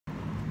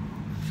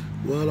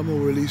Well, I'm gonna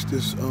release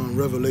this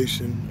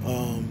revelation.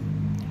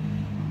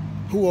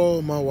 Who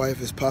all my wife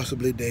is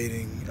possibly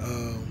dating?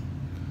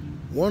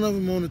 One of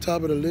them on the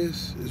top of the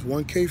list is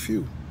 1K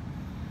Few.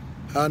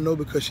 How I know?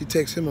 Because she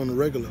texts him on the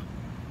regular.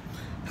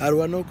 How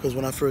do I know? Because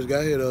when I first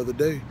got here the other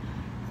day,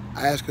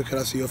 I asked her, "Could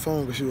I see your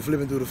phone?" Because she was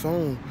flipping through the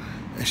phone,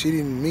 and she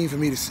didn't mean for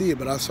me to see it,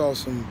 but I saw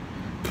some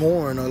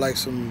porn or like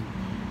some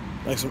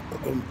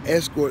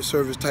escort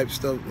service type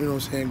stuff. You know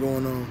what I'm saying,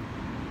 going on.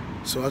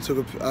 So I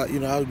took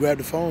I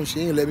grabbed the phone.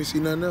 She ain't let me see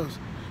nothing else.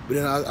 But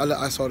then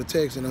I saw the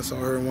text, and I saw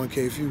her and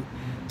 1K Few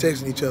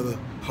texting each other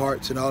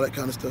hearts and all that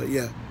kind of stuff.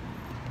 Yeah,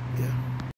 yeah.